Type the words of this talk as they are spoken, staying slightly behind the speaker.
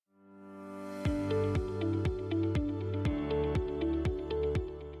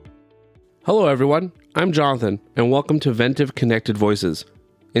Hello everyone, I'm Jonathan, and welcome to Ventev Connected Voices.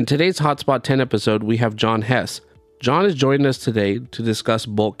 In today's HotSpot 10 episode, we have John Hess. John is joining us today to discuss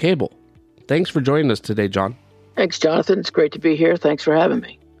bulk cable. Thanks for joining us today, John. Thanks, Jonathan. It's great to be here. Thanks for having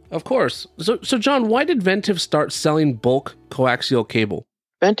me. Of course. So John, why did Ventev start selling bulk coaxial cable?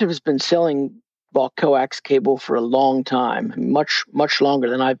 Ventev has been selling bulk coax cable for a long time, much longer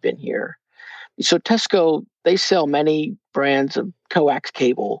than I've been here. So Tesco, they sell many brands of coax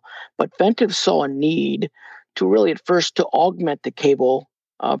cable, but Ventev saw a need to really at first to augment the cable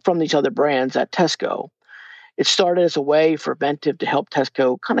from these other brands at Tesco. It started as a way for Ventev to help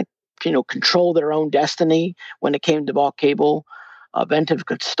Tesco kind of control their own destiny when it came to bulk cable. Ventev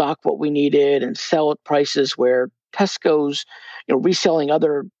could stock what we needed and sell at prices where Tesco's reselling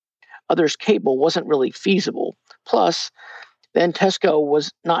others' cable wasn't really feasible. Plus, then Tesco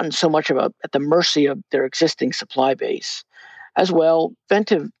was not in so much at the mercy of their existing supply base. As well,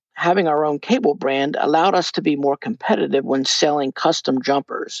 Ventev having our own cable brand allowed us to be more competitive when selling custom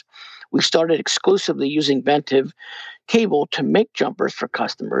jumpers. We started exclusively using Ventev cable to make jumpers for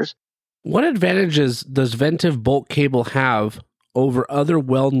customers. What advantages does Ventev bulk cable have over other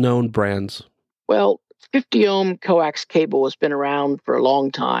well-known brands? Well, 50-ohm coax cable has been around for a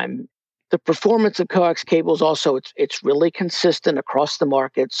long time. The performance of coax cables also, it's really consistent across the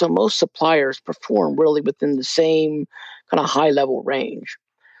market. So most suppliers perform really within the same kind of high-level range.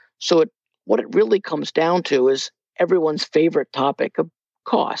 So what it really comes down to is everyone's favorite topic of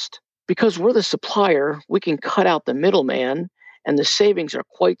cost. Because we're the supplier, we can cut out the middleman, and the savings are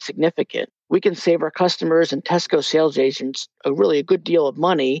quite significant. We can save our customers and Tesco sales agents a good deal of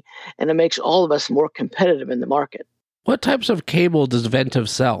money, and it makes all of us more competitive in the market. What types of cable does Ventev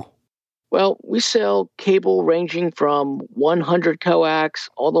sell? Well, we sell cable ranging from 100 coax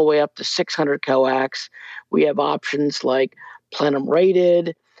all the way up to 600 coax. We have options like plenum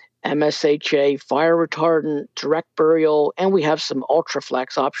rated, MSHA fire retardant, direct burial, and we have some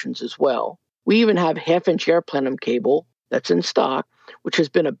ultraflex options as well. We even have half-inch air plenum cable that's in stock, which has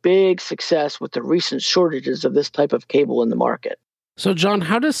been a big success with the recent shortages of this type of cable in the market. So, John,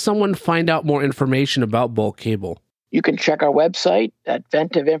 how does someone find out more information about bulk cable? You can check our website at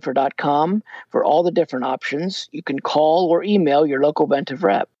ventevinfo.com for all the different options. You can call or email your local Ventev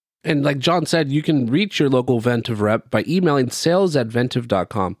rep. And like John said, you can reach your local Ventev rep by emailing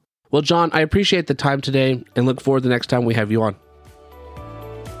sales@ventev.com. Well, John, I appreciate the time today and look forward to the next time we have you on.